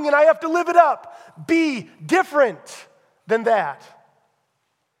 I'm young and I have to live it up." Be different than that.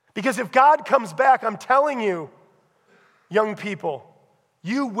 Because if God comes back, I'm telling you, young people,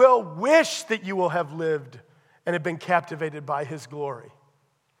 you will wish that you will have lived and have been captivated by His glory.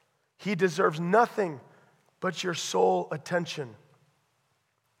 He deserves nothing but your sole attention.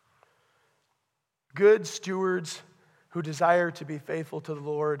 Good stewards who desire to be faithful to the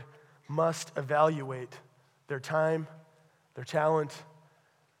Lord must evaluate their time, their talent,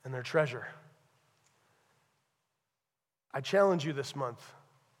 and their treasure. I challenge you this month,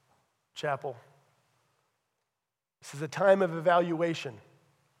 Chapel. This is a time of evaluation,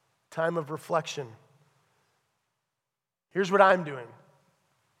 time of reflection. Here's what I'm doing.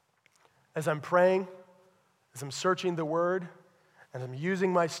 As I'm praying, as I'm searching the Word, as I'm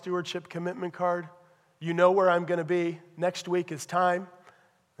using my stewardship commitment card, you know where I'm going to be. Next week is time.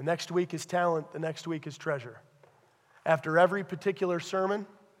 The next week is talent. The next week is treasure. After every particular sermon,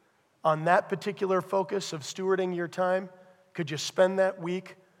 on that particular focus of stewarding your time, could you spend that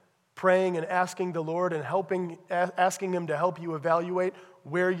week praying and asking the Lord and asking Him to help you evaluate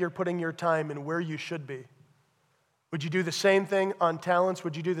where you're putting your time and where you should be? Would you do the same thing on talents?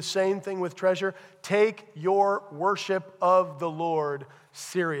 Would you do the same thing with treasure? Take your worship of the Lord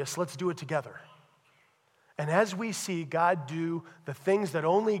serious. Let's do it together. And as we see God do the things that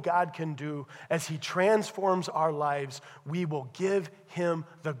only God can do, as He transforms our lives, we will give Him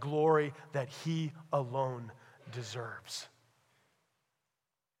the glory that He alone deserves.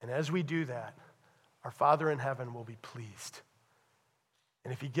 And as we do that, our Father in heaven will be pleased.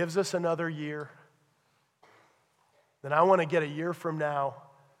 And if He gives us another year, then I want to get a year from now,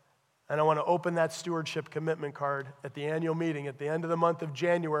 and I want to open that stewardship commitment card at the annual meeting at the end of the month of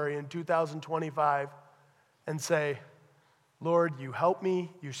January in 2025 and say, "Lord, you helped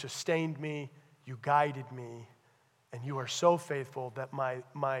me, you sustained me, you guided me, and you are so faithful that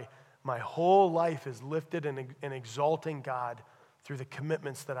my whole life is lifted and exalting God through the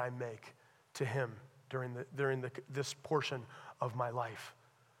commitments that I make to Him during this portion of my life."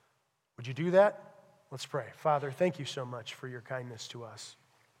 Would you do that? Let's pray. Father, thank you so much for your kindness to us.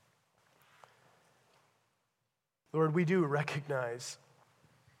 Lord, we do recognize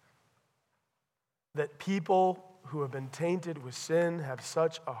that people who have been tainted with sin have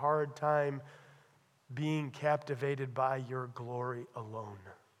such a hard time being captivated by your glory alone.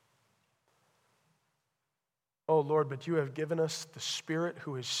 Oh, Lord, but you have given us the Spirit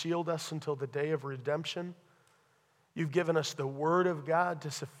who has sealed us until the day of redemption. You've given us the Word of God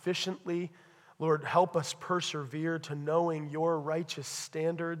to sufficiently, Lord, help us persevere to knowing your righteous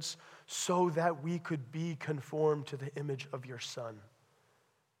standards so that we could be conformed to the image of your Son.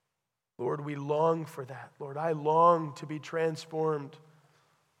 Lord, we long for that. Lord, I long to be transformed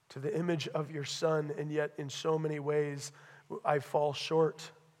to the image of your Son, and yet in so many ways I fall short.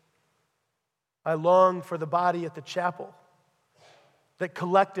 I long for the body at the chapel, that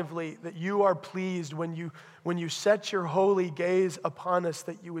collectively, that you are pleased when you set your holy gaze upon us,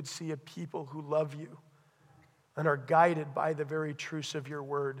 that you would see a people who love you and are guided by the very truths of your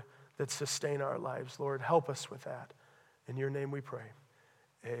word that sustain our lives. Lord, help us with that. In your name we pray.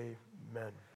 Amen.